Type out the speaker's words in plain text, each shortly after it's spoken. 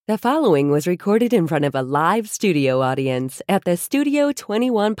The following was recorded in front of a live studio audience at the Studio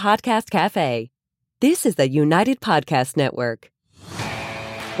 21 Podcast Cafe. This is the United Podcast Network.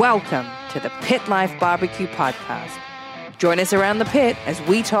 Welcome to the Pit Life Barbecue Podcast. Join us around the pit as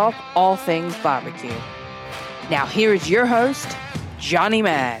we talk all things barbecue. Now here is your host, Johnny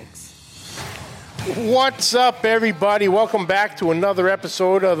Maggs. What's up, everybody? Welcome back to another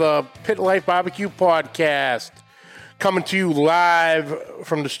episode of the Pit Life Barbecue Podcast. Coming to you live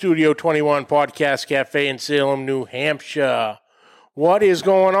from the Studio 21 Podcast Cafe in Salem, New Hampshire. What is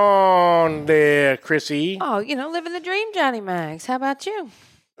going on there, Chrissy? Oh, living the dream, Johnny Maggs. How about you?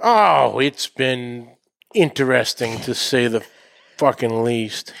 Oh, it's been interesting to say the fucking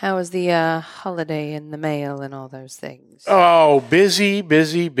least. How was the holiday in the mail and all those things? Oh, busy.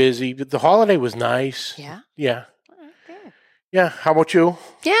 But the holiday was nice. Yeah? Yeah. Okay. Yeah, how about you?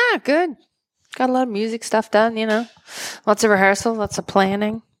 Yeah, good. Got a lot of music stuff done, Lots of rehearsal, lots of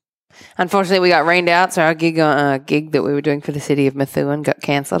planning. Unfortunately, we got rained out, so our gig that we were doing for the city of Methuen got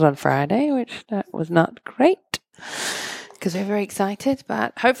canceled on Friday, which that was not great because we're very excited.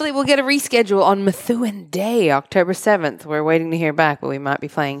 But hopefully we'll get a reschedule on Methuen Day, October 7th. We're waiting to hear back, but we might be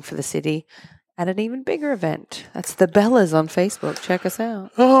playing for the city at an even bigger event. That's the Bellas on Facebook. Check us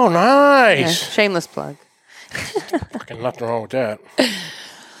out. Oh, nice. Yeah, shameless plug. Fucking nothing wrong with that.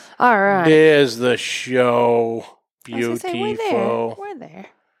 All right. There's the show. Beautiful. We're there.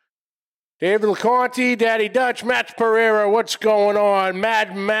 David LeConte, Daddy Dutch, Matt Pereira, what's going on?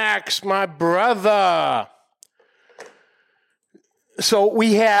 Mad Max, my brother. So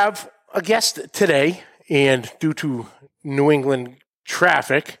we have a guest today, and due to New England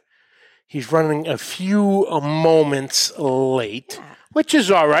traffic, he's running a few moments late, which is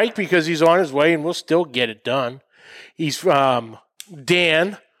all right because he's on his way and we'll still get it done. He's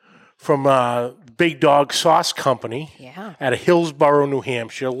Dan from Big Dog Sauce Company out of Hillsborough, New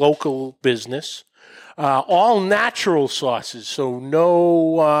Hampshire, local business. All natural sauces, so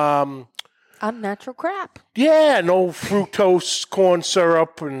no... unnatural crap. Yeah, no fructose, corn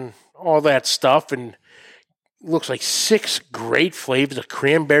syrup, and all that stuff. And it looks like 6 great flavors: a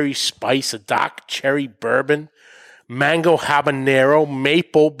cranberry spice, a dark cherry bourbon, mango habanero,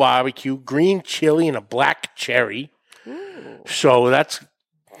 maple barbecue, green chili, and a black cherry. Ooh. So that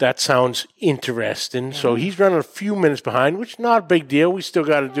sounds interesting. So he's running a few minutes behind, which is not a big deal. We still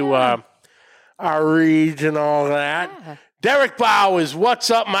got to do our reads and all that. Yeah. Derek Bowers, what's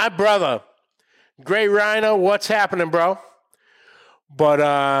up, my brother? Gray Rhino, what's happening, bro?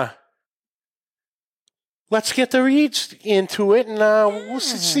 But let's get the reads into it, and we'll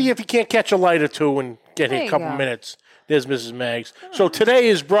see if you can't catch a light or two and get here a couple minutes. There's Mrs. Maggs. So today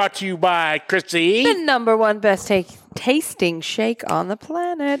is brought to you by Chrissy. The number one best tasting shake on the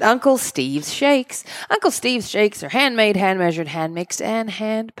planet, Uncle Steve's Shakes. Uncle Steve's Shakes are handmade, hand-measured, hand-mixed, and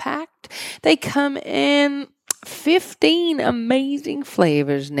hand-packed. They come in 15 amazing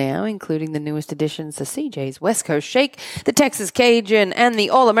flavors now, including the newest additions, the CJ's West Coast Shake, the Texas Cajun, and the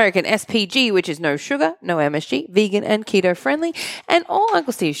All-American SPG, which is no sugar, no MSG, vegan and keto friendly. And all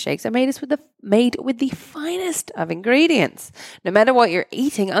Uncle Steve's Shakes are made with the finest of ingredients. No matter what you're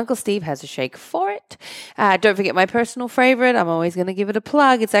eating, Uncle Steve has a shake for it. Don't forget my personal favorite. I'm always going to give it a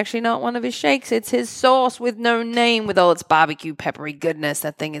plug. It's actually not one of his shakes. It's his sauce with no name with all its barbecue peppery goodness.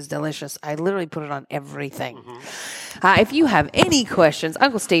 That thing is delicious. I literally put it on everything. If you have any questions,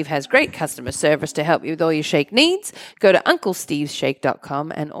 Uncle Steve has great customer service to help you with all your shake needs. Go to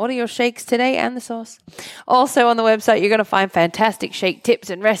UncleSteve'sShake.com and order your shakes today and the sauce. Also on the website, you're going to find fantastic shake tips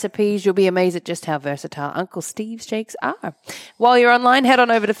and recipes. You'll be amazed at just how versatile Uncle Steve's Shakes are. While you're online, head on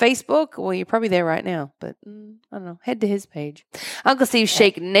over to Facebook. Well, you're probably there right now, but I don't know. Head to his page. Uncle Steve's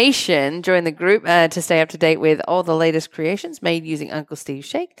Shake Nation. Join the group to stay up to date with all the latest creations made using Uncle Steve's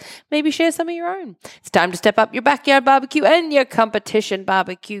Shake. Maybe share some of your own. It's time to step up your backyard barbecue and your competition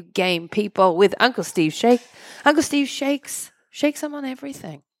barbecue game, people, with Uncle Steve's Shake. Uncle Steve's Shakes. Shake some on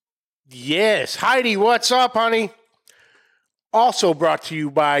everything. Yes. Heidi, what's up, honey? Also brought to you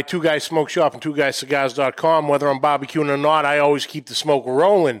by Two Guys Smoke Shop and TwoGuysCigars.com. Whether I'm barbecuing or not, I always keep the smoke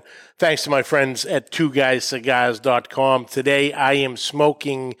rolling. Thanks to my friends at TwoGuysCigars.com. Today, I am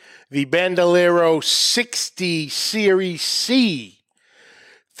smoking the Bandolero 60 Series C.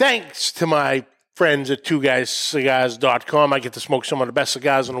 Thanks to my friends at TwoGuysCigars.com. I get to smoke some of the best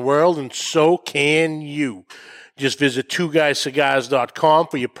cigars in the world, and so can you. Just visit TwoGuysCigars.com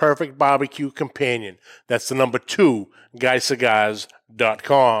for your perfect barbecue companion. That's the number 2,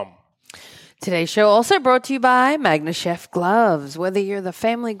 GuysCigars.com. Today's show also brought to you by MagnaChef Gloves. Whether you're the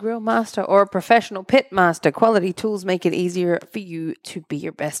family grill master or a professional pit master, quality tools make it easier for you to be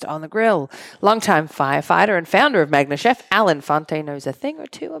your best on the grill. Longtime firefighter and founder of MagnaChef, Alan Fonte knows a thing or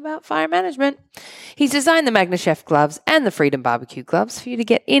two about fire management. He's designed the MagnaChef Gloves and the Freedom Barbecue Gloves for you to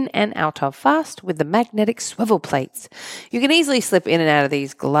get in and out of fast with the magnetic swivel plates. You can easily slip in and out of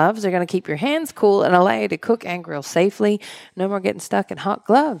these gloves. They're going to keep your hands cool and allow you to cook and grill safely. No more getting stuck in hot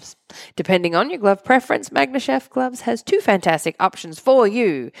gloves. Depending on your glove preference, MagnaChef Gloves has two fantastic options for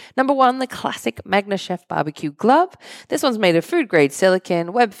you. Number one, the classic MagnaChef Barbecue Glove. This one's made of food-grade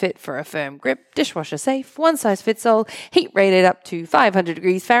silicone, web fit for a firm grip, dishwasher safe, one size fits all, heat rated up to 500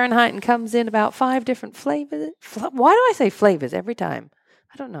 degrees Fahrenheit, and comes in about 5 different flavors. Why do I say flavors every time?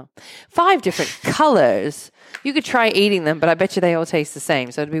 I don't know. 5 different colors. You could try eating them, but I bet you they all taste the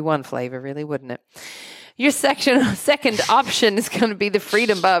same. So it'd be one flavor, really, wouldn't it? Your second option is going to be the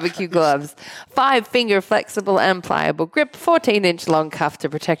Freedom Barbecue Gloves. 5-finger flexible and pliable grip, 14-inch long cuff to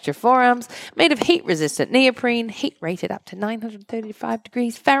protect your forearms, made of heat-resistant neoprene, heat rated up to 935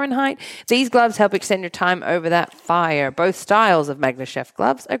 degrees Fahrenheit. These gloves help extend your time over that fire. Both styles of MagnaChef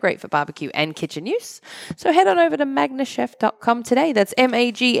gloves are great for barbecue and kitchen use. So head on over to magnachef.com today. That's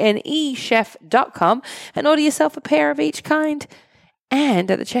MAGNE chef.com and order yourself a pair of each kind.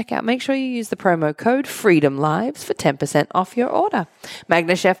 And at the checkout, make sure you use the promo code FREEDOMLIVES for 10% off your order.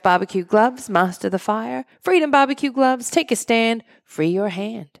 MagnaChef Barbecue Gloves, master the fire. Freedom Barbecue Gloves, take a stand, free your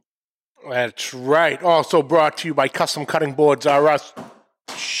hand. That's right. Also brought to you by Custom Cutting Boards R Us.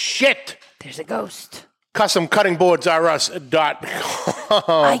 Shit! There's a ghost.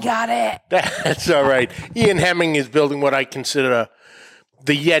 CustomCuttingBoardsRUs.com. I got it. That's all right. Ian Hemming is building what I consider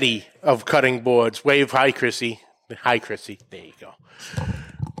the Yeti of cutting boards. Wave hi, Chrissy. Hi, Chrissy. There you go.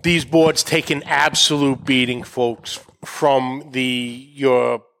 These boards take an absolute beating, folks, from the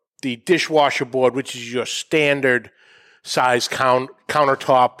dishwasher board, which is your standard size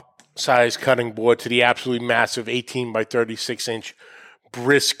countertop size cutting board, to the absolutely massive 18 by 36 inch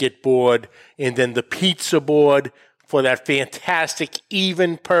brisket board, and then the pizza board for that fantastic,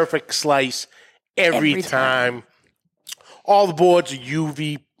 even, perfect slice every time. All the boards are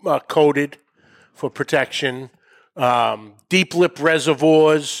UV coated for protection. Deep lip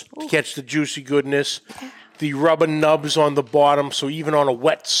reservoirs to catch the juicy goodness. The rubber nubs on the bottom, so even on a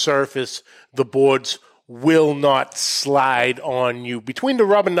wet surface, the boards will not slide on you. Between the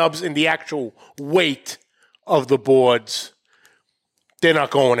rubber nubs and the actual weight of the boards, they're not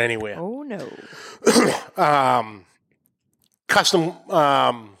going anywhere. Oh, no. Custom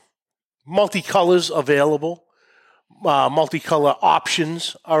multicolors available. Multicolor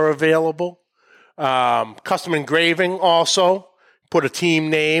options are available. Custom engraving also. Put a team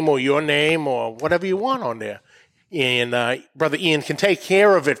name or your name or whatever you want on there. And Brother Ian can take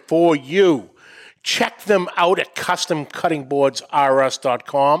care of it for you. Check them out at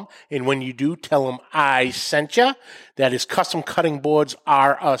CustomCuttingBoardsRUs.com. And when you do, tell them I sent you. That is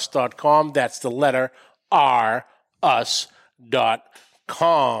CustomCuttingBoardsRUs.com. That's the letter RUS.com.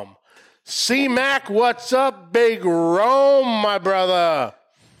 C-Mac, what's up, Big Rome, my brother?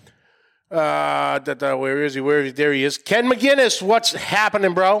 Where is he? There he is. Ken McGinnis, what's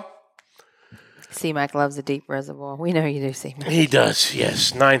happening, bro? C-Mac loves a deep reservoir. We know you do, C-Mac. He does,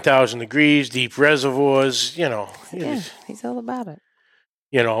 yes. 9,000 degrees, deep reservoirs, you know. Yeah, he's all about it.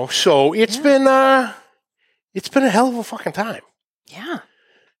 You know, so it's been a hell of a fucking time. Yeah.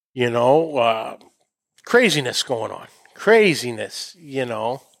 You know, craziness going on. Craziness, you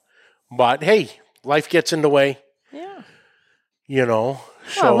know. But, hey, life gets in the way. Yeah. You know.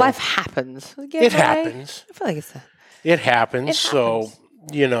 So well, life happens. It happens. I feel like it's that. It happens. So,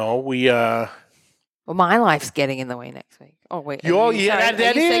 you know, we... Well, my life's getting in the way next week. Oh, wait. That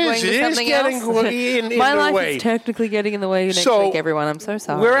is. It is getting in my the life way. is technically getting in the way next week, everyone. I'm so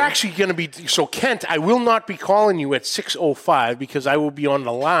sorry. We're actually going to be... So, Kent, I will not be calling you at 6:05 because I will be on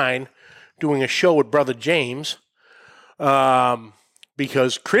the line doing a show with Brother James.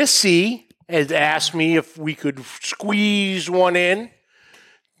 Because Chrissy had asked me if we could squeeze one in.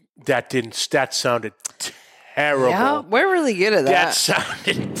 That sounded terrible. Yeah, we're really good at that. That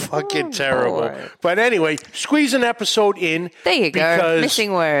sounded fucking terrible. Boy. But anyway, squeeze an episode in. There you go.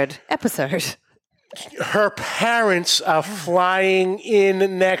 Missing word. Episode. Her parents are flying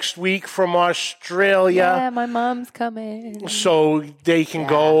in next week from Australia. Yeah, my mom's coming. So they can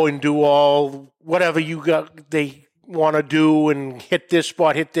go and do all whatever they want to do and hit this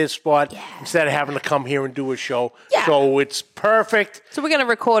spot instead of having to come here and do a show. Yeah. So it's perfect. So we're going to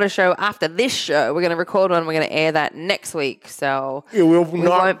record a show after this show. We're going to record one. We're going to air that next week. So we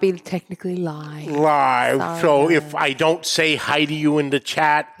won't be technically live. Sorry. So if I don't say hi to you in the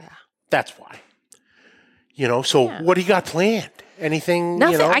chat, That's why. So what do you got planned? Anything?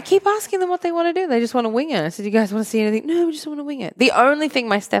 Nothing. I keep asking them what they want to do. They just want to wing it. I said, "You guys want to see anything?" No, we just want to wing it. The only thing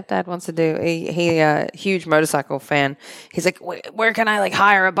my stepdad wants to do, he huge motorcycle fan. He's like, "Where can I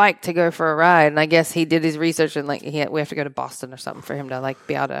hire a bike to go for a ride?" And I guess he did his research and we have to go to Boston or something for him to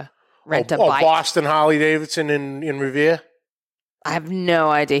be able to rent a bike. Boston, Harley Davidson in Revere. I have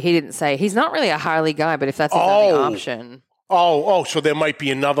no idea. He didn't say. He's not really a Harley guy, but if that's his only option. So there might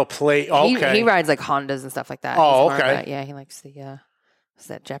be another play. Okay. He rides Hondas and stuff like that. Okay. He likes the, is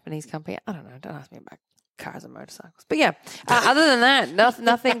that Japanese company? I don't know. Don't ask me about cars and motorcycles. But yeah, other than that,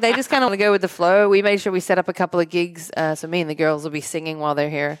 nothing. They just kind of want to go with the flow. We made sure we set up a couple of gigs. So me and the girls will be singing while they're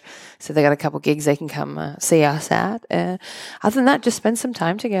here. So they got a couple of gigs they can come see us at. Other than that, just spend some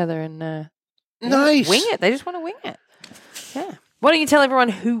time together and nice. Wing it. They just want to wing it. Yeah. Why don't you tell everyone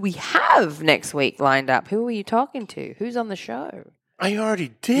who we have next week lined up? Who are you talking to? Who's on the show? I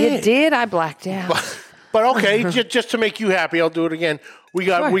already did. You did? I blacked out. But okay, just to make you happy, I'll do it again. We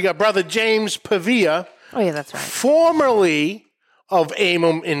got brother James Pavia. Oh yeah, that's right. Formerly of Aim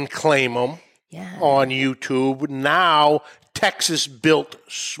 'em and Claim 'em on YouTube. Now Texas Built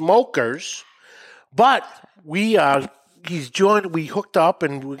Smokers. But he's joined. We hooked up,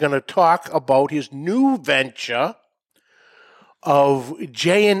 and we're going to talk about his new venture of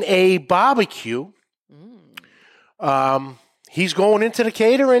J&A Barbecue. He's going into the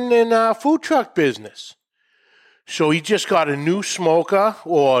catering and food truck business. So he just got a new smoker,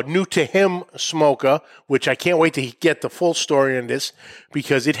 or new to him smoker, which I can't wait to get the full story on this,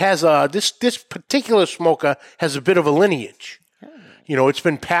 because it has this particular smoker has a bit of a lineage. It's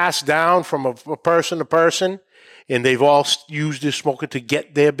been passed down from a person to person, and they've all used this smoker to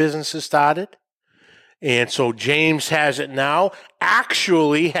get their businesses started. And so James has it now.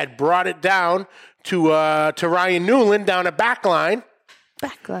 Actually, had brought it down to Ryan Newland down at Backline.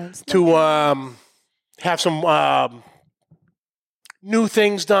 Backlines. To have some new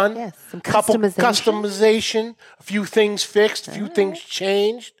things done. Yes, some customization. A few things fixed. A few things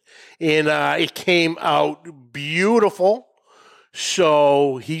changed. And it came out beautiful.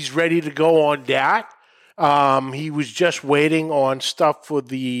 So he's ready to go on that. He was just waiting on stuff for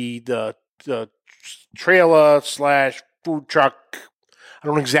the trailer / food truck. I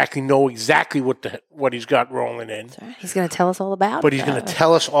don't exactly know what he's got rolling in. Right. He's going to tell us all about it. But he's going to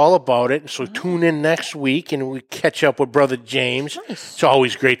tell us all about it. So tune in next week, and we catch up with Brother James. Nice. It's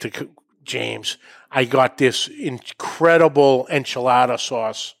always great to James. I got this incredible enchilada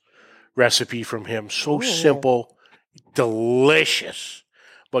sauce recipe from him. So simple, delicious.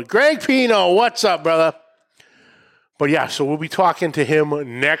 But Greg Pino, what's up, brother? But yeah, so we'll be talking to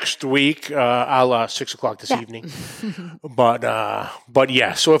him next week, 6 o'clock this evening. But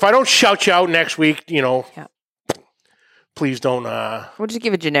yeah, so if I don't shout you out next week, please don't. We'll just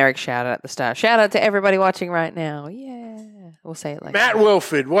give a generic shout out at the start. Shout out to everybody watching right now. Yeah, we'll say it like Matt that.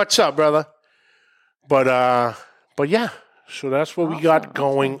 Wilford, what's up, brother? But yeah, so that's what we got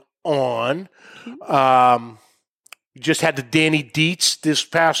going on. We just had the Danny Dietz this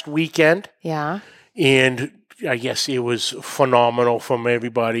past weekend. Yeah, and I guess it was phenomenal from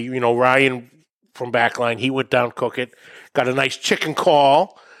everybody. Ryan from Backline, he went down, cook it, got a nice chicken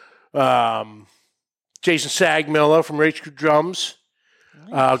call. Jason Sagmiller from Rage Crew Drums,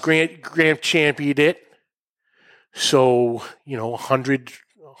 Grant championed it. So, 100,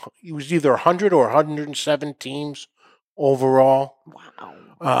 it was either 100 or 107 teams overall.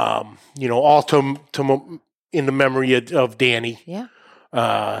 Wow. All to in the memory of Danny. Yeah.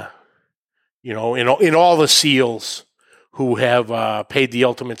 In all the SEALs who have paid the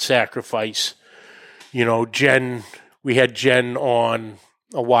ultimate sacrifice. Jen, we had Jen on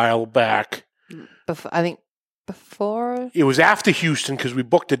a while back. I think before? It was after Houston, because we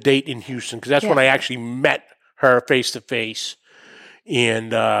booked a date in Houston, because that's when I actually met her face to face.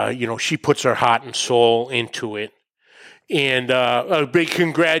 And, she puts her heart and soul into it. And a big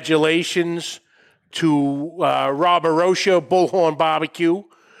congratulations to Rob Arosha, Bullhorn Barbecue,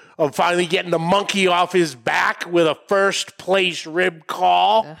 of finally getting the monkey off his back with a first place rib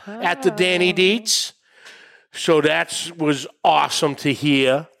call at the Danny Dietz. So that was awesome to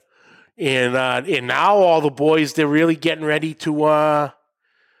hear. And now all the boys, they're really getting ready to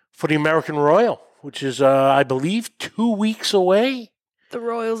for the American Royal, which is, I believe, 2 weeks away. The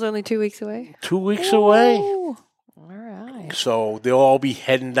Royal's only 2 weeks away? 2 weeks away. All right. So they'll all be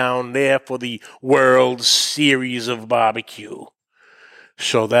heading down there for the World Series of Barbecue.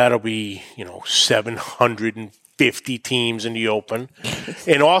 So that'll be, 750 teams in the open.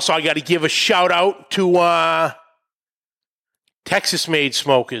 And also, I got to give a shout out to Texas Made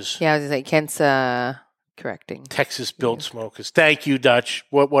Smokers. Yeah, I was going to say, Kent's correcting. Texas Built Smokers. Thank you, Dutch.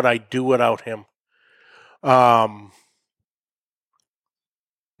 What would I do without him? Now,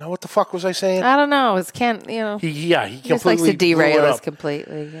 what the fuck was I saying? I don't know. He He just likes to completely derail blew it us up.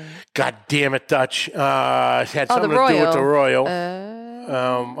 completely. Yeah. God damn it, Dutch. It had something the to do with the Royal.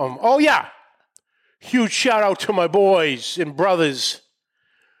 Royal. Oh, yeah. Huge shout out to my boys and brothers,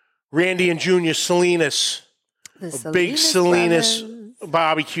 Randy and Junior Salinas. The Big Salinas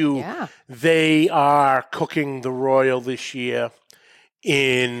barbecue. Yeah. They are cooking the Royal this year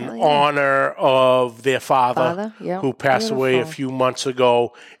in honor of their father who passed away a few months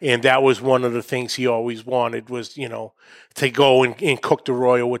ago. And that was one of the things he always wanted was, to go and cook the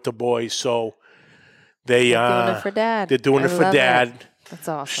Royal with the boys. So they're doing it for Dad. They're doing it for Dad. That's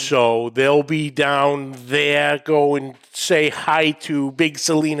awesome. So they'll be down there. Go and say hi to Big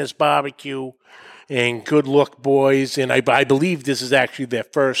Salinas Barbecue. And good luck, boys. And I believe this is actually their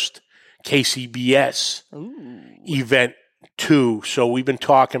first KCBS event, too. So we've been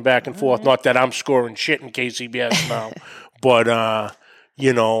talking back and forth. Not that I'm scoring shit in KCBS now. But,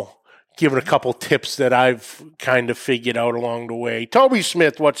 giving a couple tips that I've kind of figured out along the way. Toby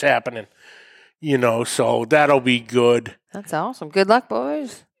Smith, what's happening? So that'll be good. That's awesome. Good luck,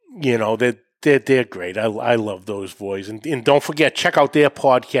 boys. They're great. I love those boys. And don't forget, check out their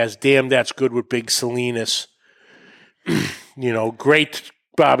podcast, Damn That's Good with Big Salinas. Great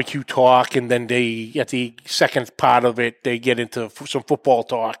barbecue talk. And then at the second part of it, they get into some football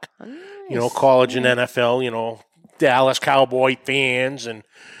talk. Nice. College and NFL, Dallas Cowboy fans. And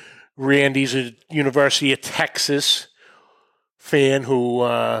Randy's a University of Texas fan who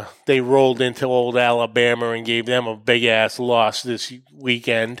they rolled into old Alabama and gave them a big-ass loss this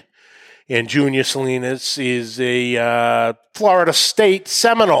weekend. And Junior Salinas is a Florida State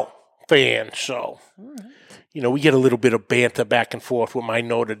Seminole fan. So, we get a little bit of banter back and forth with my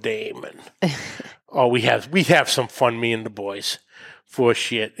Notre Dame. And we have some fun, me and the boys, for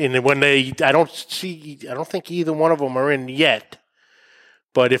shit. And when I don't think either one of them are in yet.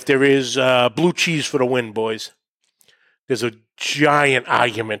 But if there is blue cheese for the win, boys, there's a giant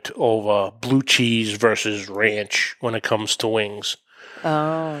argument over blue cheese versus ranch when it comes to wings.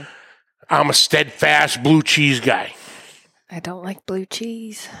 Oh. I'm a steadfast blue cheese guy. I don't like blue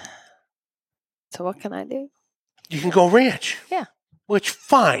cheese. So what can I do? You can go ranch. Yeah. Which,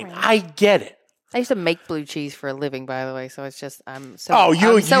 fine. Ranch. I get it. I used to make blue cheese for a living, by the way, so it's just, I'm so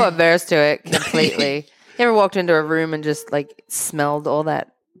averse to it completely. You ever walked into a room and just, smelled all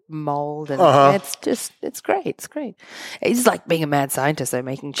that mold? And it's great. It's great. It's like being a mad scientist, though,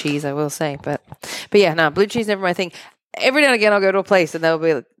 making cheese, I will say. But yeah, no, blue cheese never my thing. Every now and again, I'll go to a place and I'll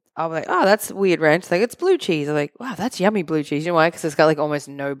be like, oh, that's weird ranch. It's blue cheese. I'm like, wow, that's yummy blue cheese. You know why? Because it's got almost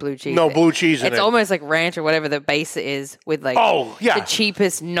no blue cheese. No blue cheese in it. It's almost like ranch or whatever the base is with the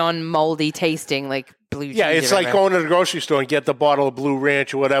cheapest non-moldy tasting blue cheese. Yeah, it's like going to the grocery store and get the bottle of Blue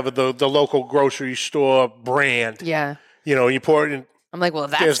Ranch or whatever the local grocery store brand. Yeah. You pour it in. I'm like, well,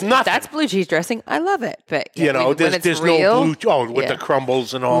 that's blue cheese dressing. I love it. But there's real, no blue with the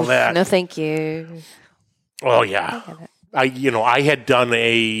crumbles and all that. No, thank you. Oh, yeah. I had done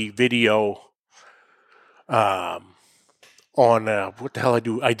a video on what the hell I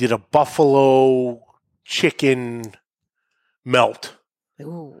do. I did a buffalo chicken melt.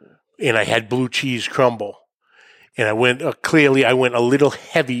 Ooh. And I had blue cheese crumble. And I went I went a little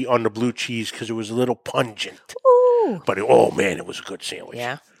heavy on the blue cheese because it was a little pungent. Ooh. But it was a good sandwich.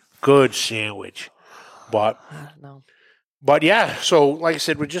 Yeah. Good sandwich. But I don't know. But yeah, so like I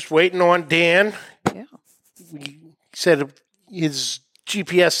said, we're just waiting on Dan. Yeah. We said his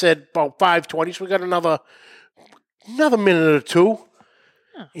GPS said about 5:20, so we got another minute or two,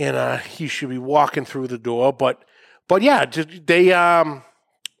 and he should be walking through the door. But yeah, they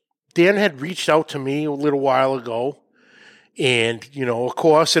Dan had reached out to me a little while ago, and of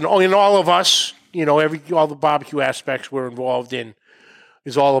course, and all of us, all the barbecue aspects we're involved in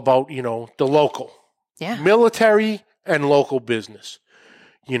is all about the local, military and local business.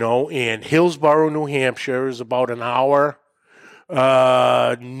 And Hillsborough, New Hampshire is about an hour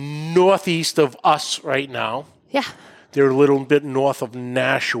northeast of us right now. Yeah. They're a little bit north of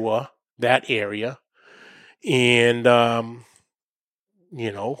Nashua, that area. And, who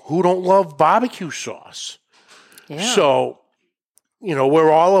don't love barbecue sauce? Yeah. So,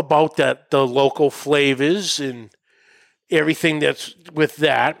 we're all about the local flavors and everything that's with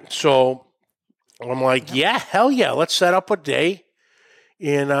that. So I'm like, yeah, hell yeah, let's set up a day.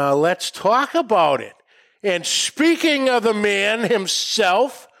 And let's talk about it. And speaking of the man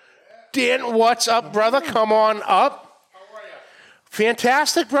himself, Dan, what's up, brother? Come on up. How are you?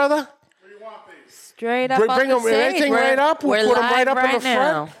 Fantastic, brother. What do you want, these? Straight up Bring on the stage. everything right up. We'll put them right up in the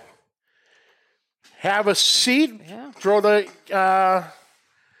now. front. have a seat. Yeah. Throw the Yeah.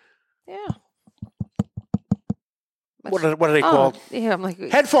 what are they called? Yeah, I'm like,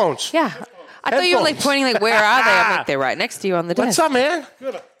 Headphones. yeah. I thought you were like Headphones. pointing like, where are they? I'm like, they're right next to you on the desk. What's up, man?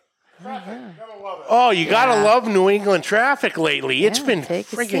 Good. Traffic. Gotta love it. Oh, you gotta Yeah. love New England traffic lately. It's Yeah, been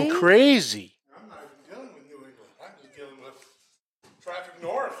take a freaking seat. crazy. I'm not even dealing with New England. I'm just dealing with traffic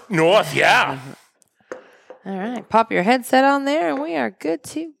north. North, yeah. All right. Pop your headset on there, and we are good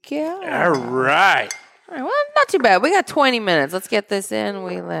to go. All right. All right. Well, not too bad. We got 20 minutes. Let's get this in.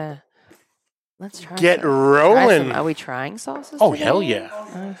 Let's try. Get some- rolling. Are we trying sauces? Oh, today? hell yeah.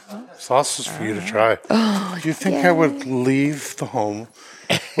 Sauces for you to try. Do you think I would leave the home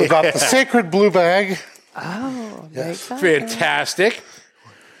without the sacred blue bag? Oh, very exciting. Fantastic.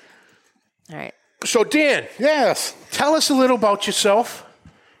 All right. So, Dan, Yes. tell us a little about yourself.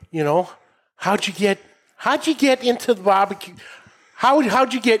 You know, how'd you get into the barbecue?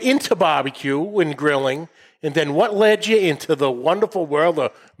 How'd you get into barbecue and grilling? And then what led you into the wonderful world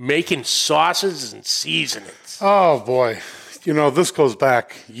of making sauces and seasonings? Oh, boy. You know, this goes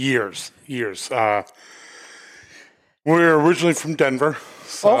back years. We're originally from Denver.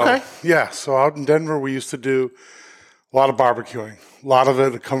 So, Okay. Yeah, so out in Denver, we used to do a lot of barbecuing. A lot of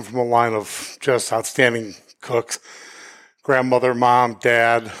it had come from a line of just outstanding cooks. Grandmother, mom,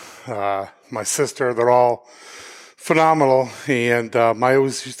 dad, my sister, they're all phenomenal. And I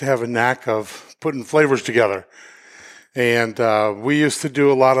always used to have a knack of putting flavors together. And we used to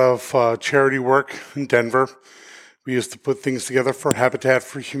do a lot of charity work in Denver. We used to put things together for Habitat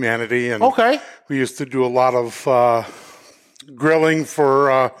for Humanity. And Okay. we used to do a lot of grilling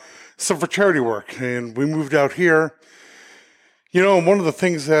for charity work. And we moved out here. You know, one of the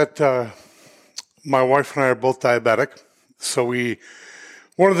things that my wife and I are both diabetic. So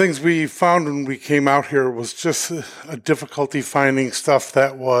one of the things we found when we came out here was just a difficulty finding stuff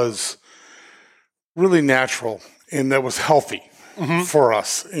that was really natural and that was healthy for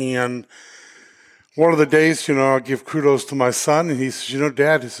us. And one of the days, you know, I give kudos to my son, and he says, you know,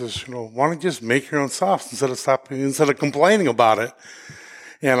 Dad, he says, you know, why don't you just make your own sauce instead of complaining about it?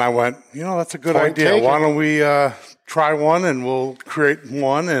 And I went, you know, that's a good Point idea. taken. Why don't we try one, and we'll create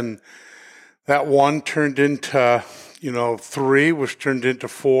one? And that one turned into, you know, 3, which turned into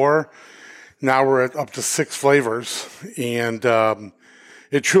 4. Now we're at up to 6 flavors. And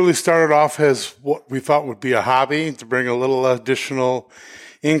it truly started off as what we thought would be a hobby to bring a little additional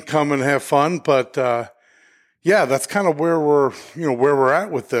income and have fun. But yeah, that's kind of where we're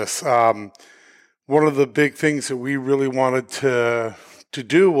at with this. One of the big things that we really wanted to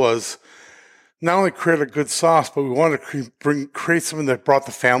do was not only create a good sauce, but we wanted to create something that brought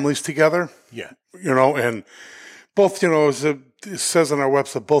the families together. Yeah. You know, and both, you know, as it says on our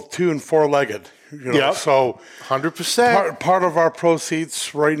website, both 2- and 4-legged. You know, Yep. so 100%. part of our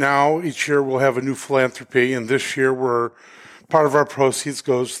proceeds right now, each year we'll have a new philanthropy, and this year part of our proceeds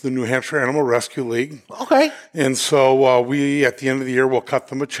goes to the New Hampshire Animal Rescue League. Okay. And so we, at the end of the year, will cut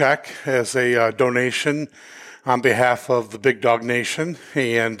them a check as a donation on behalf of the Big Dog Nation.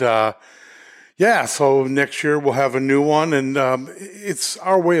 And yeah, so next year we'll have a new one, and it's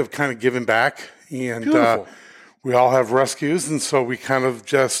our way of kind of giving back. And Beautiful. we all have rescues, and so we kind of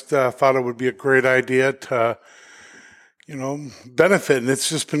just thought it would be a great idea to, you know, benefit. And it's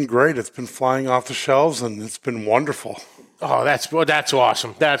just been great. It's been flying off the shelves, and it's been wonderful. Oh, that's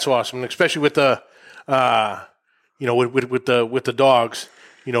awesome. That's awesome, and especially with the, you know, with the dogs,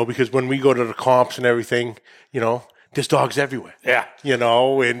 you know, because when we go to the comps and everything, you know, there's dogs everywhere. Yeah. You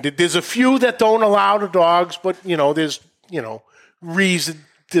know, and there's a few that don't allow the dogs, but you know, there's reason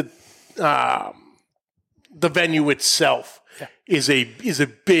to. The venue itself is a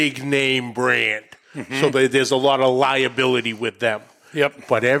big name brand, so there's a lot of liability with them. Yep.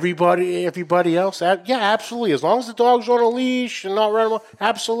 But everybody else, yeah, absolutely. As long as the dog's on a leash and not running,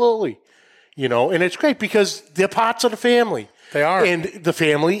 absolutely. You know, and it's great because they're parts of the family. They are. And the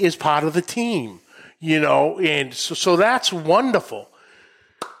family is part of the team, you know, and so that's wonderful.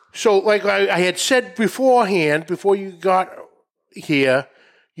 So like I had said beforehand, before you got here,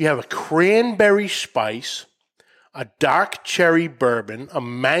 you have a cranberry spice, a dark cherry bourbon, a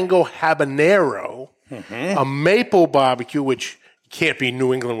mango habanero, a maple barbecue, which can't be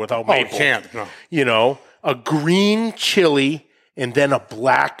New England without Oh, maple. it can't. No. You know, a green chili, and then a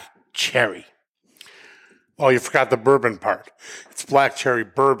black cherry. Oh, you forgot the bourbon part. It's black cherry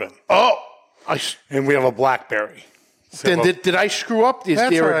bourbon, Oh, and we have a blackberry. So then did I screw up? Is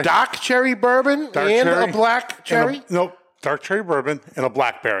That's there all a right. dark cherry bourbon Dark and cherry a black and cherry? nope, dark cherry bourbon and a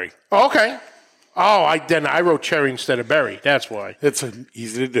blackberry. Okay. Oh, I wrote cherry instead of berry. That's why. It's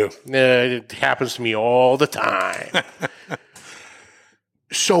easy to do. It happens to me all the time.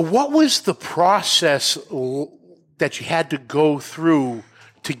 So what was the process that you had to go through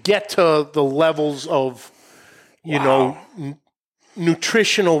to get to the levels of,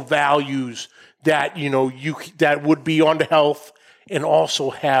 nutritional values that, that would be on the health and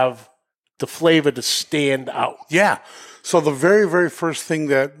also have the flavor to stand out? Yeah. So the very, very first thing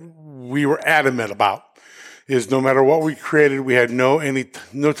that we were adamant about is no matter what we created, we had no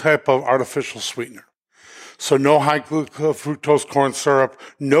type of artificial sweetener. So no high fructose corn syrup,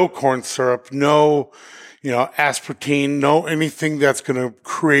 no aspartame, no anything that's going to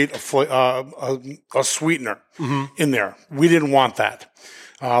create a sweetener in there. We didn't want that.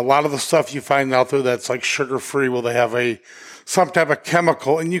 A lot of the stuff you find out there that's like sugar-free, well, they have some type of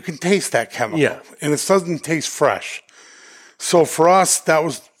chemical, and you can taste that chemical, and it doesn't taste fresh. So for us, that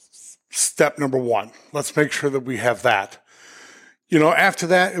was step number one. Let's make sure that we have that. After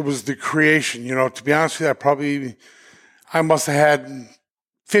that, it was the creation. To be honest with you, I must have had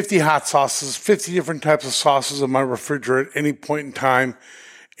 50 hot sauces, 50 different types of sauces in my refrigerator at any point in time,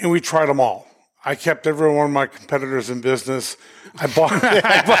 and we tried them all. I kept every one of my competitors in business. I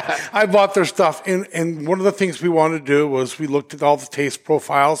bought their stuff, and one of the things we wanted to do was we looked at all the taste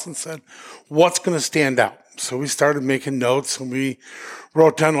profiles and said, what's going to stand out? So we started making notes, and we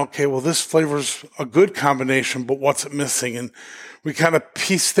wrote down, okay, well, this flavor's a good combination, but what's it missing? And we kind of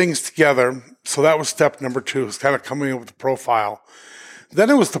pieced things together. So that was step number 2, is kind of coming up with the profile. Then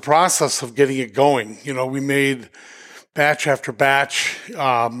it was the process of getting it going. We made batch after batch.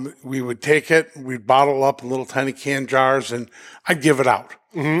 We would take it, we'd bottle up in little tiny can jars, and I'd give it out.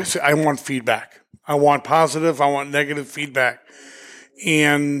 I said, I want feedback. I want positive, I want negative feedback.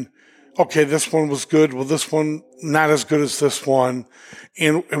 And okay, this one was good. Well, this one not as good as this one.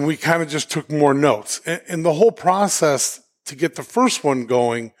 And we kind of just took more notes. And the whole process to get the first one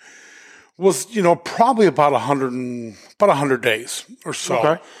going was, probably about 100 days or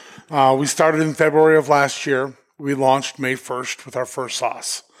so. Okay. We started in February of last year. We launched May 1st with our first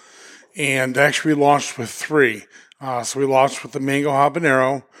sauce. And actually we launched with 3. So we launched with the mango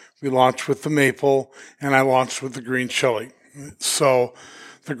habanero, we launched with the maple, and I launched with the green chili. So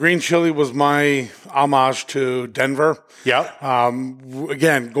the green chili was my homage to Denver. Yeah.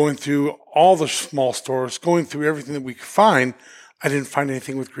 Again, going through all the small stores, going through everything that we could find, I didn't find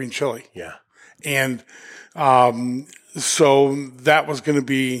anything with green chili. Yeah. And so that was going to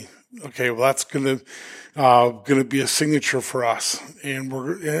be, okay, well, that's going to be a signature for us.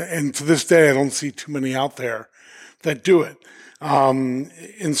 And to this day, I don't see too many out there that do it.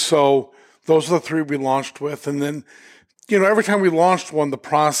 And so those are the 3 we launched with. And then, every time we launched one, the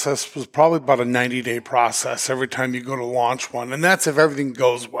process was probably about a 90-day process every time you go to launch one. And that's if everything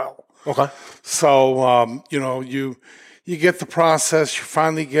goes well. Okay. So, you get the process, you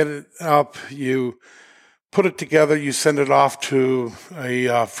finally get it up, you put it together, you send it off to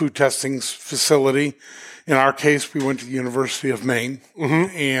a food testing facility. In our case, we went to the University of Maine,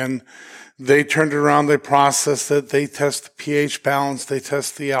 and they turned it around, they processed it, they test the pH balance, they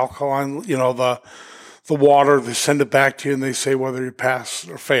test the alkaline, the water, they send it back to you, and they say whether you pass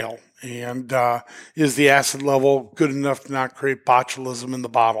or fail. And is the acid level good enough to not create botulism in the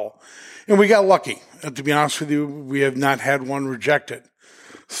bottle? And we got lucky. To be honest with you, we have not had one rejected.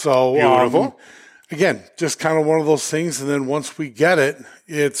 So, beautiful. Again, just kind of one of those things. And then once we get it,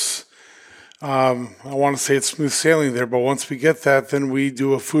 it's, I want to say it's smooth sailing there, but once we get that, then we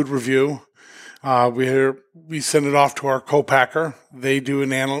do a food review. We send it off to our co-packer. They do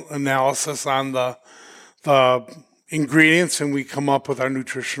an analysis on the ingredients, and we come up with our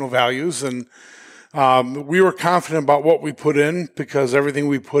nutritional values. And we were confident about what we put in because everything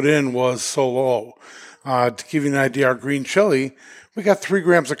we put in was so low. To give you an idea, our green chili, we got 3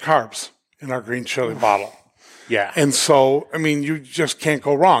 grams of carbs in our green chili bottle. Yeah. And so, you just can't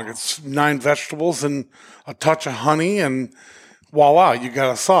go wrong. It's 9 vegetables and a touch of honey, and voila, you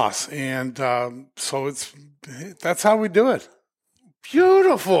got a sauce. And so that's how we do it.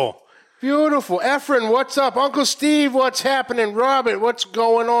 Beautiful. Beautiful. Efren, what's up? Uncle Steve, what's happening? Robert, what's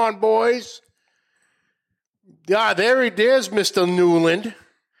going on, boys? Yeah, there's Mr. Newland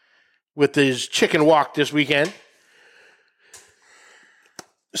with his chicken walk this weekend.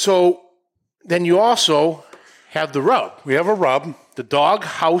 So then you also have the rub. We have a rub. The Dog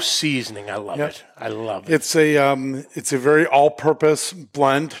House Seasoning. I love it. I love it. It's a very all-purpose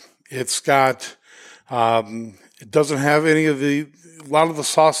blend. It's got, it doesn't have any of a lot of the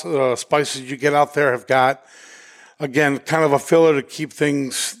sauce spices you get out there have got, again, kind of a filler to keep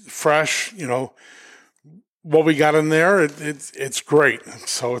things fresh. What we got in there, it's great.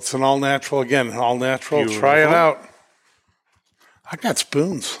 So it's an all-natural, again, all-natural. Beautiful. Try it out. I got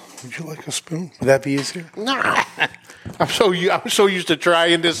spoons. Would you like a spoon? Would that be easier? Nah. I'm so used to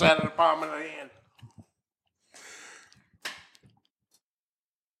trying this out of the palm of the hand.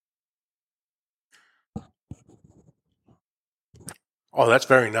 Oh, that's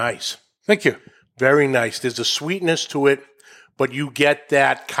very nice. Thank you. Very nice. There's a sweetness to it, but you get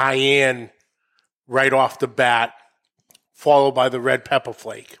that cayenne right off the bat, followed by the red pepper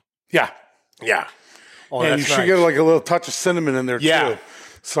flake. Yeah. Yeah. Oh, And that's you should nice. get like a little touch of cinnamon in there Yeah. too.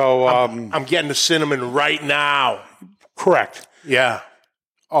 So, I'm getting the cinnamon right now. correct. Yeah.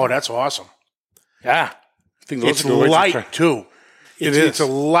 Oh, that's awesome. Yeah. I think those It's are good ways to try. light, too. It It's is.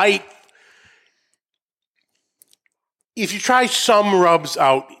 a light. If you try some rubs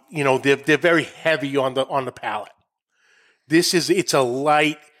out, they're very heavy on the palate. It's a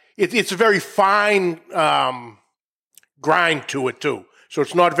light. It's a very fine grind to it too. So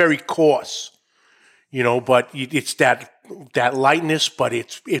it's not very coarse, But it's that lightness, but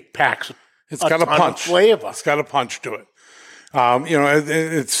it packs. It's got a ton of punch. flavor. It's got a punch to it.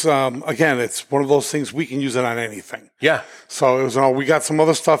 It's again, it's one of those things we can use it on anything. Yeah. So it was, we got some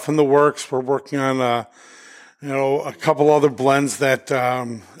other stuff in the works. We're working on, a couple other blends that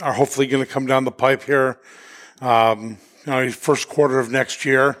are hopefully going to come down the pipe here, first quarter of next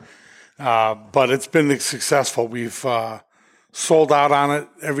year. But it's been successful. We've sold out on it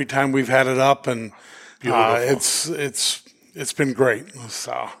every time we've had it up, and it's been great.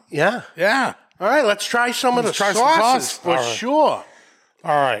 So Yeah. yeah. All right, let's try some of the Let's try some sauces sauce. for All right. sure.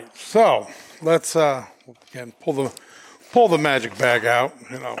 All right, so let's again pull the magic bag out.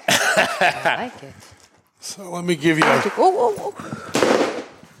 I like it. So let me give you. Oh.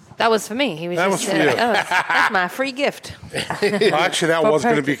 That was for me. He was That just, was for you. That's my free gift. Well, actually, that was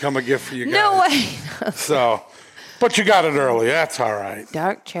going to perfect. become a gift for you guys. No way. So, but you got it early. That's all right.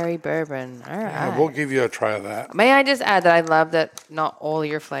 Dark cherry bourbon. All right. We'll give you a try of that. May I just add that I love that not all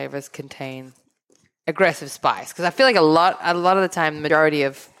your flavors contain aggressive spice, because I feel like a lot of the time, the majority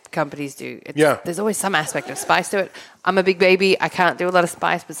of companies do. There's always some aspect of spice to it. I'm a big baby. I can't do a lot of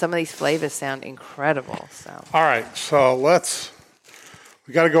spice, but some of these flavors sound incredible. So All right, so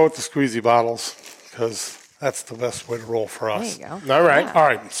we got to go with the squeezy bottles because that's the best way to roll for there us. you go. All right. All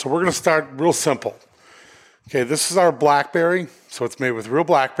right, so we're going to start real simple. Okay, this is our blackberry. So it's made with real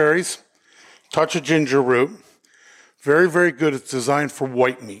blackberries, touch of ginger root. Very, very good. It's designed for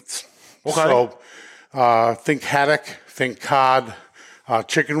white meats. Okay. So think haddock, think cod,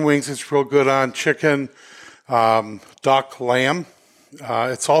 chicken wings. It's real good on chicken, duck, lamb.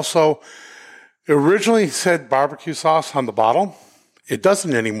 It's also originally said barbecue sauce on the bottle. It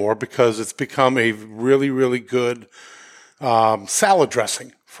doesn't anymore because it's become a really, really good salad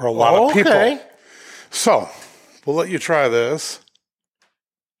dressing for a lot of people. So we'll let you try this.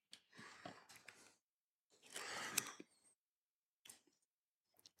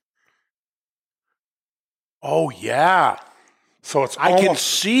 Oh, yeah. So it's I can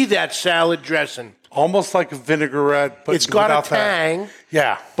see that salad dressing. almost like a vinaigrette, but It's got a without that. tang,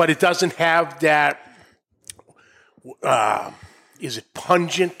 Yeah. but it doesn't have that. Is it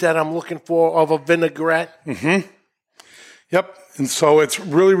pungent that I'm looking for of a vinaigrette? Yep. And so it's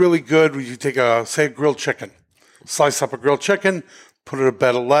really, really good when you take a grilled chicken, slice up a grilled chicken, put in a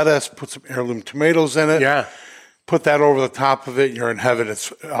bed of lettuce, put some heirloom tomatoes in it. Yeah. Put that over the top of it. You're in heaven.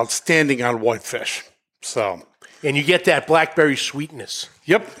 It's outstanding on whitefish. So, And you get that blackberry sweetness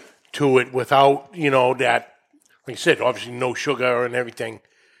yep. to it without, that, like I said, obviously no sugar and everything.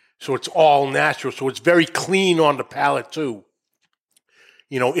 So it's all natural. So it's very clean on the palate too.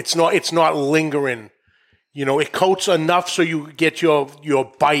 It's not lingering. It coats enough so you get your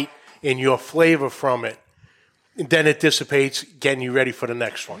bite and your flavor from it. And then it dissipates, getting you ready for the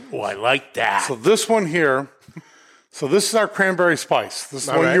next one. Oh, I like that. So this one here, this is our cranberry spice. This is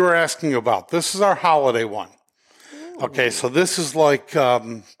the All one right. you were asking about. This is our holiday one. Okay, so this is like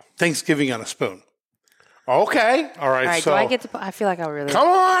Thanksgiving on a spoon. Okay. All right, All right, so do I get to? I feel like I really. Come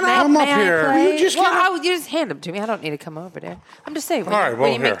on up. Come up May I here. play? You just well, get you just hand them to me. I don't need to come over there. I'm just saying. All right, Will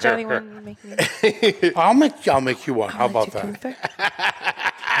well, you make here, Johnny here. one? You make me. I'll make you one. How about that?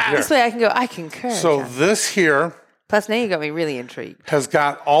 This way I can go. I concur. So John. this here Plus, now you got me really intrigued. has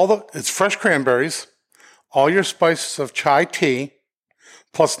got it's fresh cranberries, all your spices of chai tea,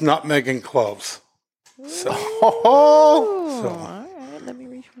 plus nutmeg and cloves. So All right, let me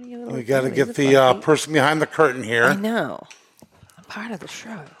reach for you. we got to get the person behind the curtain I here. know. I'm part of the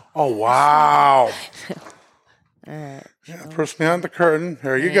show. Oh, wow. Yeah, person behind the curtain.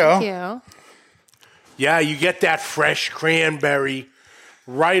 There you go. Thank you. Yeah, you get that fresh cranberry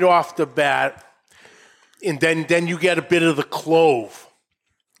right off the bat. And then you get a bit of the clove.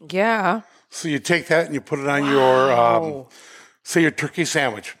 Yeah. So you take that and you put it on your say your turkey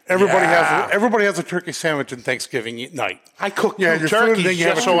sandwich. Everybody has a turkey sandwich in Thanksgiving night. I cook Yeah, two your food, turkeys then you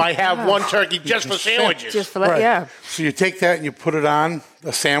have just a- so I have one turkey just for sandwiches. Just for that, yeah. So you take that and you put it on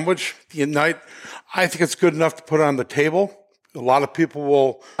a sandwich at night. I think it's good enough to put it on the table. A lot of people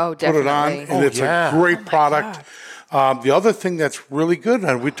will put it on, definitely. and it's yeah. a great product. The other thing that's really good,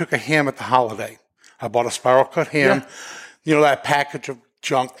 and we took a ham at the holiday. I bought a spiral cut ham. You know, that package of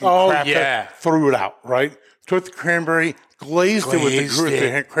junk. You cracked it, threw it out, right? Took the cranberry, glazed it with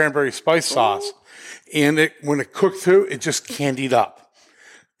the cranberry spice sauce. And when it cooked through, it just candied up.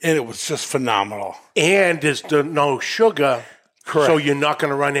 And it was just phenomenal. And there's no sugar, Correct. so you're not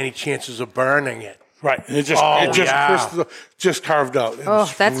going to run any chances of burning it. Right. And it just carved out. It Oh,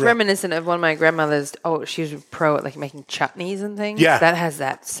 was that's real- reminiscent of one of my grandmother's. Oh, she was a pro at like making chutneys and things. Yeah. That has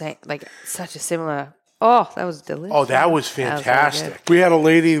that same, like such a similar. Oh, that was delicious. Oh, that was really fantastic. good. We had a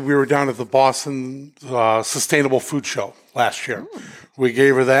lady, we were down at the Boston Sustainable Food Show last year. We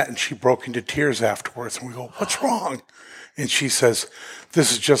gave her that, and she broke into tears afterwards. And we go, "What's wrong?" And she says,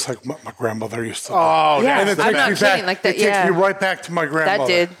 "This is just like what my grandmother used to do." Oh, Yeah, and it I'm takes not me kidding. back. Like that, it takes yeah. me right back to my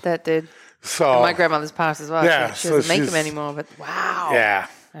grandmother. That did. So And my grandmother's passed as well. Yeah, she so doesn't make them she's- anymore, but wow. yeah.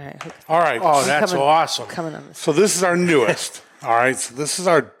 All right. All right. Oh, that's coming- awesome. Coming on this. So this is our newest. All right. So this is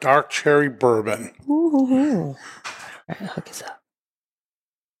our dark cherry bourbon. All right, hook us up.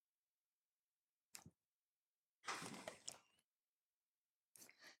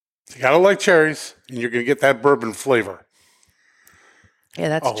 You gotta like cherries, and you're gonna get that bourbon flavor. Yeah,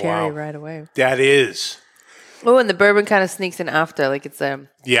 that's Oh, cherry wow. right away. That is. Oh, and the bourbon kind of sneaks in after, like it's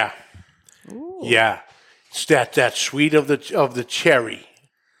Yeah. Yeah. It's that sweet of the cherry.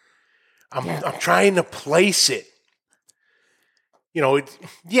 I'm trying to place it. You know,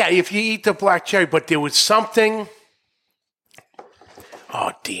 if you eat the black cherry, but there was something.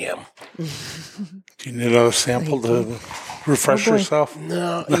 Oh, damn. Do you need another sample to refresh yourself?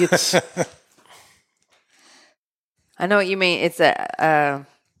 No, it's. I know what you mean. It's a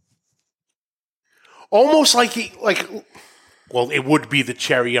Almost like well, it would be the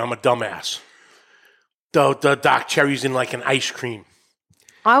cherry. I'm a dumbass. The dark cherry's in like an ice cream.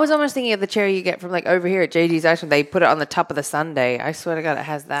 I was almost thinking of the cherry you get from like over here at JD's Ice Cream. They put it on the top of the sundae. I swear to God, it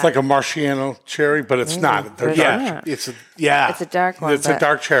has that. It's like a Marciano cherry, but it's not. They're dark. Yeah. It's a It's a dark one. It's a but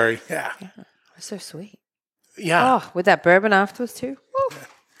dark cherry. Yeah. It's so sweet. yeah. Oh, with that bourbon afterwards too. Woo.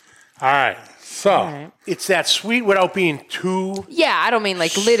 All right. So All right. It's that sweet without being too Yeah, I don't mean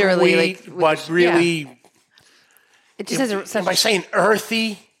like literally, sweet, like, but really. yeah. It just has such. Am I saying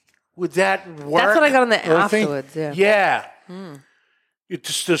earthy? Would that work? That's what I got on the Earthy? afterwards. Yeah. Yeah. It's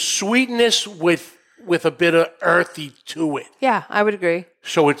just the sweetness with a bit of earthy to it. Yeah, I would agree.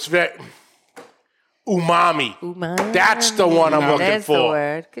 So it's very umami. Umami. That's the one I'm looking There's the for.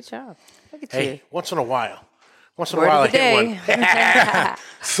 word. Good job. Look at you. Hey, once in a while. Once in a Word while I of the hit day. one.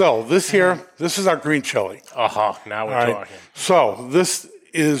 so this is our green chili. Uh-huh. Now we're All right. talking. So this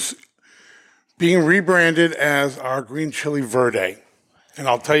is being rebranded as our green chili verde. And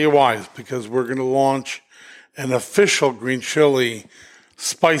I'll tell you why. It's because we're going to launch an official green chili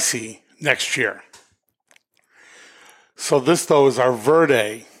spicy next year. So this, though, is our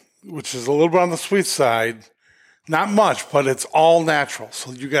verde, which is a little bit on the sweet side. Not much, but it's all natural.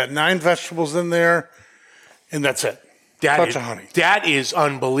 So you got 9 vegetables in there, and that's it. Touch of honey. That is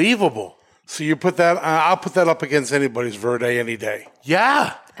unbelievable. So you put that, I'll put that up against anybody's verde any day.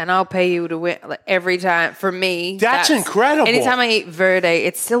 Yeah. And I'll pay you to win like, every time. For me, That's incredible. Anytime I eat verde,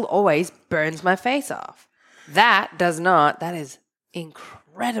 it still always burns my face off. That does not. That is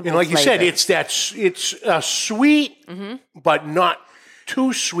incredible. And like you said, flavor. it's sweet, but not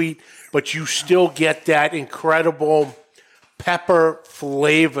too sweet, but you still get that incredible pepper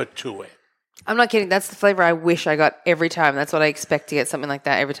flavor to it. I'm not kidding. That's the flavor I wish I got every time. That's what I expect to get something like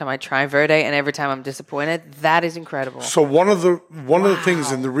that every time I try verde, and every time I'm disappointed. That is incredible. So one of the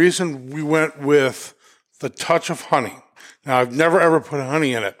things, and the reason we went with the touch of honey. Now I've never ever put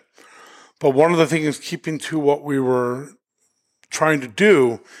honey in it, but one of the things keeping to what we were trying to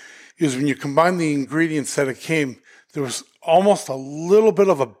do is when you combine the ingredients that it came, there was almost a little bit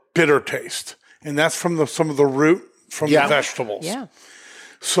of a bitter taste, and that's from some of the root from the vegetables. Yeah.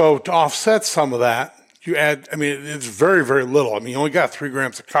 So to offset some of that, you add, I mean, it's very, very little. I mean, you only got 3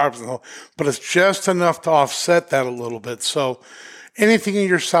 grams of carbs in the whole, but it's just enough to offset that a little bit. So anything in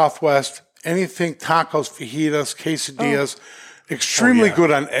your Southwest, anything tacos, fajitas, quesadillas, extremely good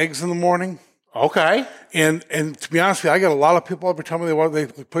on eggs in the morning. Okay. And to be honest with you, I get a lot of people every time they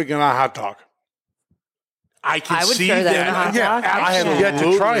put it on a hot dog. I can I would see throw that in a that. hot Yeah, dog. I have yet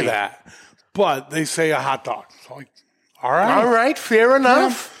to try Absolutely. that, but they say a hot dog. So like, all right. All right, fair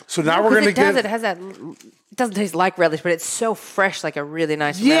enough. So now we're going to get... It has that... It doesn't taste like relish, but it's so fresh, like a really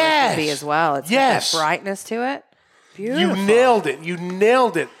nice Yes. relish would be as well. It's got Yes. that brightness to it. Beautiful. You nailed it. You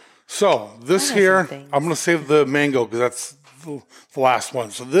nailed it. So this I know here, some things. I'm going to save the mango because that's the last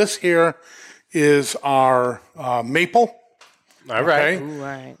one. So this here is our maple. All right. Okay. Ooh, all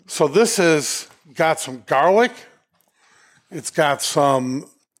right. So this is got some garlic. It's got some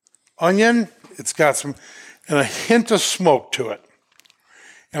onion. It's got some, and a hint of smoke to it.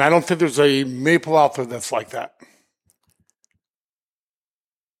 And I don't think there's a maple out there that's like that.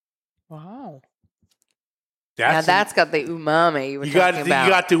 Wow. Now That's that's got the umami you were you got talking the, about. you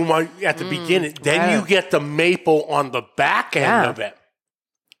got the umami at the beginning. Then right. you get the maple on the back end Yeah. of it.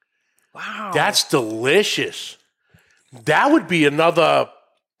 Wow. That's delicious. That would be another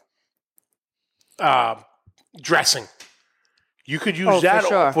dressing. You could use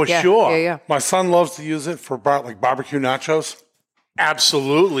that for Yeah, sure. Yeah. My son loves to use it for like barbecue nachos.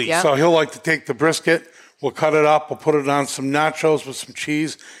 Absolutely. Yeah. So he'll like to take the brisket, we'll cut it up, we'll put it on some nachos with some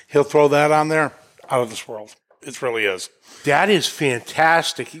cheese. He'll throw that on there. Out of this world. It really is. That is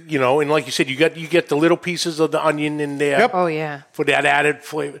fantastic. You know, and like you said, you get the little pieces of the onion in there Yep. Oh, yeah. for that added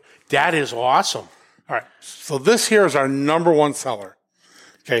flavor. That is awesome. All right. So this here is our number one seller.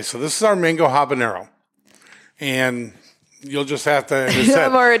 Okay, so this is our mango habanero. And you'll just have to, as I said,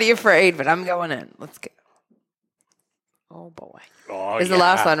 I'm already afraid, but I'm going in. Let's go. Oh, boy. Oh, This is the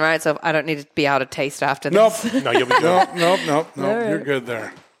last one, right? So I don't need to be able to taste after nope. this. No, you'll be good. Nope. All right. You're good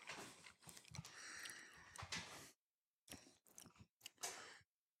there.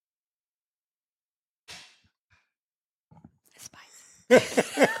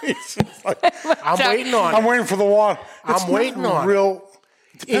 It's just like, I'm waiting on I'm it. waiting for the water. I'm waiting on it. real.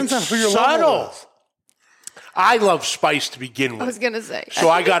 Depends It's on who your subtle. level is. I love spice to begin I with. was going to say. So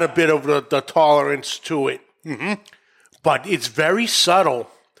I got a bit of the tolerance to it. But it's very subtle,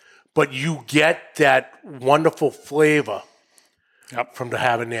 but you get that wonderful flavor from the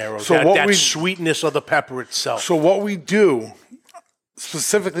habanero. So that what that we- sweetness of the pepper itself. So what we do,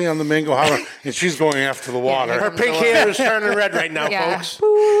 specifically on the mango habanero, and she's going after the water. Her pink hair is turning red right now, Yeah. folks.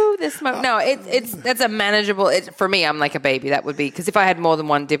 Ooh, the smoke. No, that's a manageable. For me, I'm like a baby. That would be because if I had more than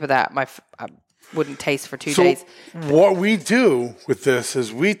one dip of that, I wouldn't taste for 2 So days. what we do with this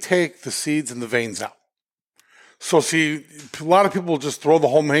is we take the seeds and the veins out. So see, a lot of people just throw the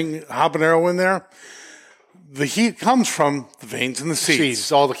whole habanero in there. The heat comes from the veins and the seeds.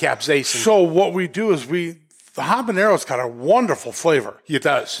 Seeds, all the capsaicin. So what we do is the habanero's got a wonderful flavor. It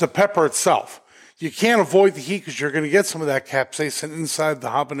does. The pepper itself. You can't avoid the heat because you're going to get some of that capsaicin inside the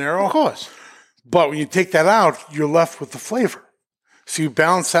habanero. Of course. But when you take that out, you're left with the flavor. So you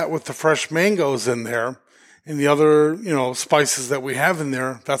balance that with the fresh mangoes in there and the other, spices that we have in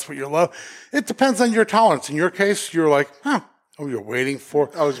there. That's what you love. It depends on your tolerance. In your case, you're like, you're waiting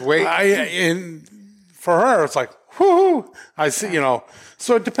for. I was waiting. And for her, it's like, whoo. I see,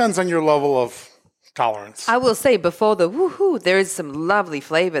 So it depends on your level of tolerance. I will say before the woohoo, there is some lovely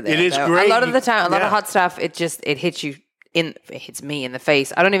flavor there. It is though. great. A lot of the time, a lot Yeah. of hot stuff, it hits you it hits me in the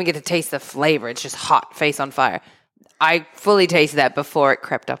face. I don't even get to taste the flavor. It's just hot, face on fire. I fully tasted that before it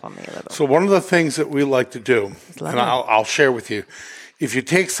crept up on me a little. So one of the things that we like to do, and lovely. I'll share with you, if you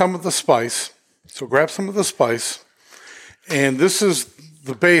take some of the spice, so grab some of the spice, and this is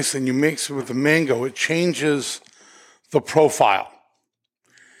the base, and you mix it with the mango, it changes the profile.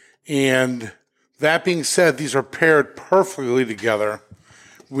 And that being said, these are paired perfectly together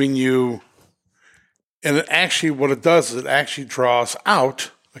and it actually, what it does is it actually draws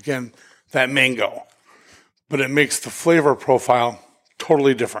out, again, that mango. But it makes the flavor profile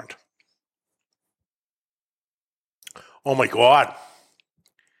totally different. Oh my God.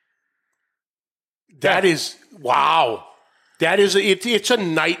 That is wow. That is it's a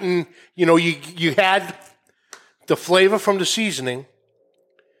night and you had the flavor from the seasoning.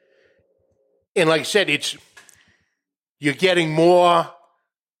 And like I said, you're getting more.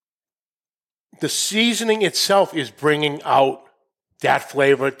 The seasoning itself is bringing out that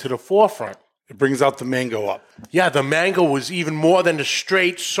flavor to the forefront. It brings out the mango up. Yeah, the mango was even more than the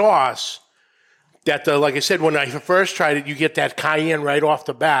straight sauce. Like I said, when I first tried it, you get that cayenne right off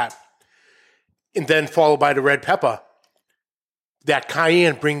the bat, and then followed by the red pepper. That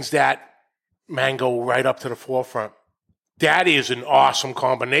cayenne brings that mango right up to the forefront. That is an awesome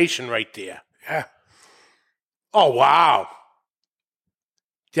combination right there. Yeah. Oh, wow.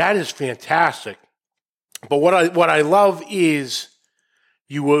 That is fantastic. But what I love is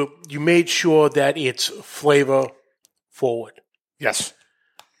you made sure that it's flavor forward. Yes.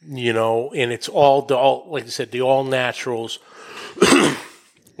 And it's all like I said, the all naturals.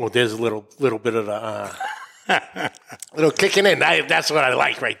 Well, there's a little bit of the It'll kicking in. That's what I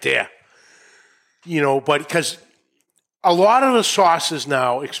like right there. But because a lot of the sauces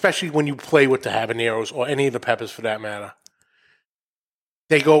now, especially when you play with the habaneros or any of the peppers for that matter,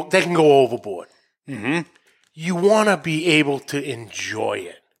 they can go overboard. Mm-hmm. You want to be able to enjoy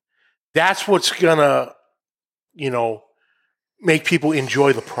it. That's what's gonna, make people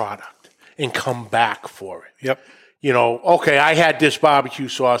enjoy the product and come back for it. Yep. Okay, I had this barbecue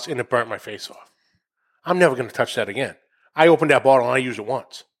sauce and it burnt my face off. I'm never going to touch that again. I opened that bottle and I used it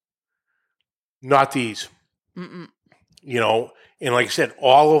once. Not these. Mm-mm. And like I said,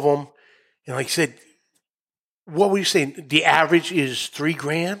 all of them. And like I said, what were you saying? The average is 3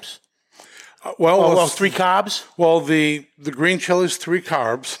 grams? Well, 3 carbs? Well, the green chili is 3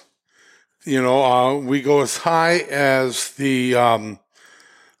 carbs. We go as high as the,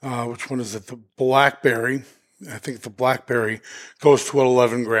 which one is it? The blackberry. I think the blackberry goes to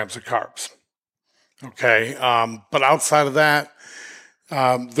 11 grams of carbs. Okay. But outside of that,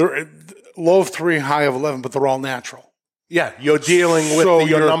 they're low of 3, high of 11, but they're all natural. Yeah, you're dealing with So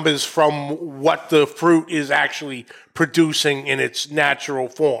your numbers from what the fruit is actually producing in its natural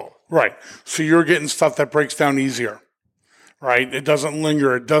form. Right. So you're getting stuff that breaks down easier. Right. It doesn't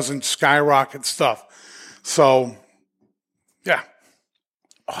linger. It doesn't skyrocket stuff. So, yeah.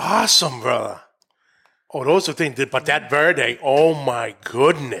 Awesome, brother. Oh, those are things. But that verde, oh my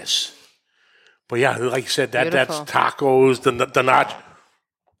goodness. But yeah, like you said, that's Beautiful. tacos, the nacho.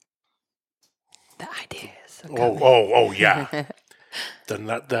 The ideas. are Oh, coming. yeah.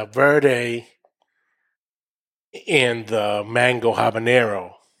 the verde and the mango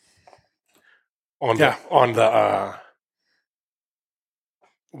habanero on the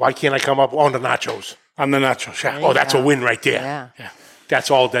why can't I come up on the nachos? On the nachos. Yeah. There Oh, you that's go. a win right there. Yeah.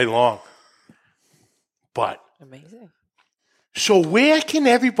 That's all day long. But Amazing. so where can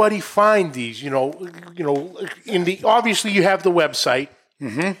everybody find these? Obviously you have the website,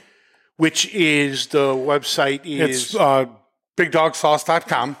 which is the website is It's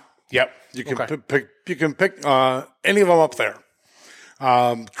bigdogsauce.com. yep. You can Okay. pick any of them up there.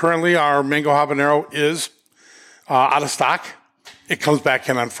 Currently, our mango habanero is out of stock. It comes back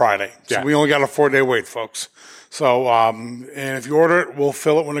in on Friday. So Yeah. we only got a 4-day wait, folks. So, and if you order it, we'll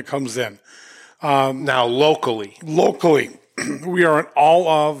fill it when it comes in. Now locally. Locally, we are in all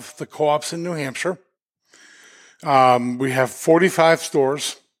of the co-ops in New Hampshire. We have 45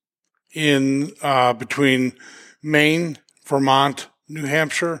 stores in between Maine, Vermont, New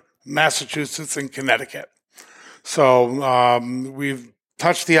Hampshire, Massachusetts, and Connecticut. So we've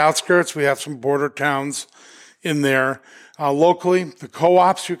touched the outskirts. We have some border towns in there. Locally, the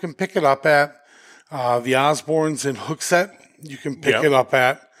co-ops you can pick it up at. The Osbornes in Hooksett, you can pick Yep. it up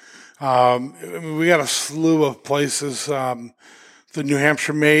at. We got a slew of places. The New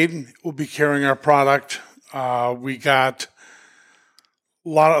Hampshire Made will be carrying our product. We got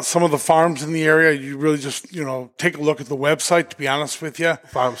some of the farms in the area. You really just, take a look at the website, to be honest with you.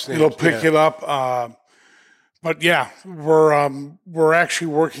 Farm stands, It'll pick yeah. it up. But yeah, we're actually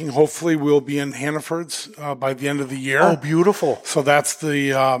working. Hopefully we'll be in Hannaford's by the end of the year. Oh, beautiful. So that's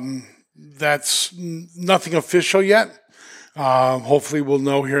that's nothing official yet. Hopefully we'll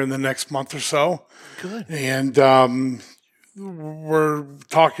know here in the next month or so. Good. And we're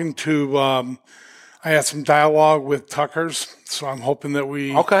talking to, I had some dialogue with Tucker's, so I'm hoping that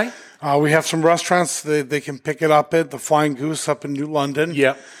we have some restaurants they can pick it up at, the Flying Goose up in New London.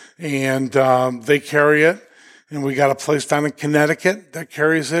 Yep. And they carry it. And we got a place down in Connecticut that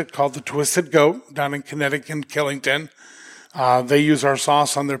carries it called the Twisted Goat down in Connecticut and Killington. They use our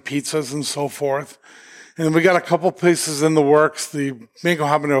sauce on their pizzas and so forth. And we got a couple places in the works. The Mango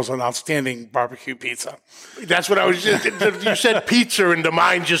Habanero is an outstanding barbecue pizza. That's what I was just, you said pizza and the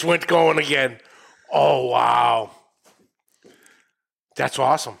mind just went going again. Oh, wow. That's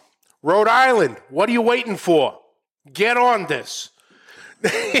awesome. Rhode Island, what are you waiting for? Get on this.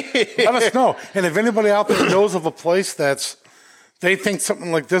 Let us know. And if anybody out there knows of a place they think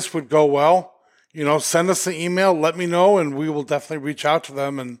something like this would go well, send us an email, let me know, and we will definitely reach out to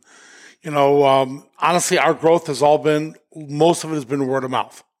them. And, honestly, our growth most of it has been word of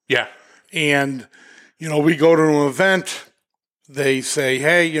mouth. Yeah. And, we go to an event, they say,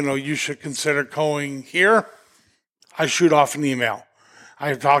 hey, you should consider going here. I shoot off an email.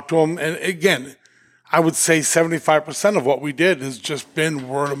 I talk to them. And again, I would say 75% of what we did has just been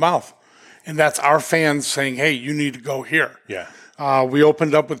word of mouth. And that's our fans saying, hey, you need to go here. Yeah. We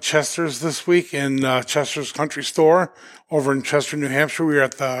opened up with Chester's this week in Chester's Country Store over in Chester, New Hampshire. We were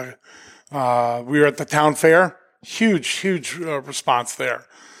at the town fair. Huge response there.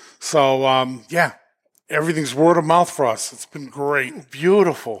 So, everything's word of mouth for us. It's been great.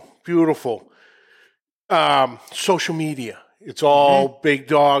 Beautiful. Social media. It's all Big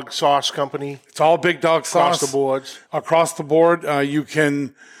Dog Sauce Company It's all Big Dog Sauce. across the boards. Across the board, you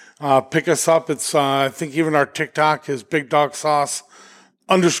can pick us up. It's I think even our TikTok is Big Dog Sauce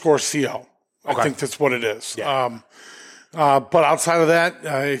 _CO. I think that's what it is. Yeah. But outside of that,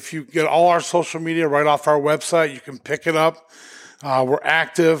 if you get all our social media right off our website, you can pick it up. We're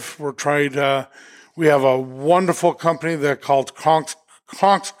active. We're trying to. We have a wonderful company that called Kronk's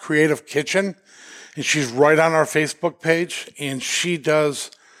Creative Kitchen, and she's right on our Facebook page, and she does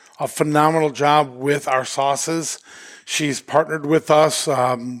a phenomenal job with our sauces. She's partnered with us.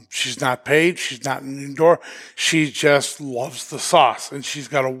 She's not paid. She's not an indoor. She just loves the sauce, and she's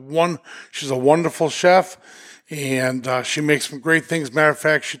a wonderful chef, and she makes some great things. Matter of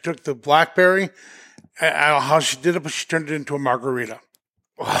fact, she took the blackberry. I don't know how she did it, but she turned it into a margarita.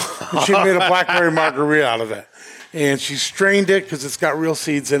 She made a blackberry margarita out of it, and she strained it because it's got real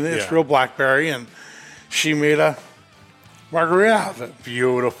seeds in it. It's real blackberry, and she made a margarita out of it.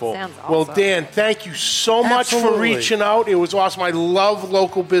 Beautiful. Sounds Well, awesome. Dan, thank you so much for Absolutely. reaching out. It was awesome. I love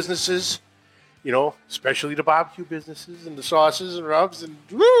local businesses, especially the barbecue businesses and the sauces and rubs and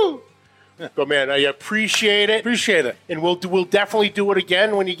woo. But man, I appreciate it. Appreciate it. And we'll definitely do it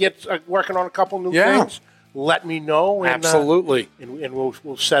again when you get working on a couple new things. Let me know. And, Absolutely. And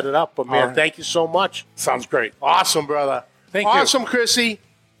we'll set it up. But man, right. thank you so much. Sounds great. Awesome, brother. Thank you. Awesome, Chrissy.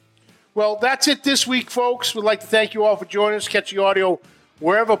 Well, that's it this week, folks. We'd like to thank you all for joining us. Catch the audio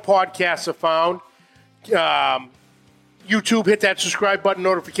wherever podcasts are found. YouTube, hit that subscribe button,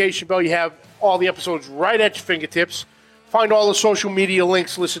 notification bell. You have all the episodes right at your fingertips. Find all the social media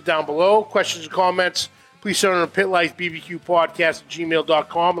links listed down below. Questions and comments, please send them to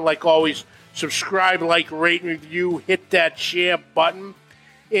pitlifebbqpodcast@gmail.com. And like always, subscribe, like, rate, and review. Hit that share button.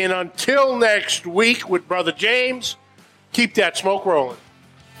 And until next week with Brother James, keep that smoke rolling.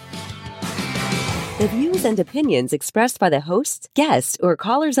 The views and opinions expressed by the hosts, guests, or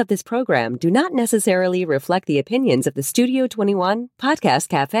callers of this program do not necessarily reflect the opinions of the Studio 21 Podcast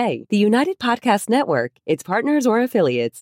Cafe, the United Podcast Network, its partners, or affiliates.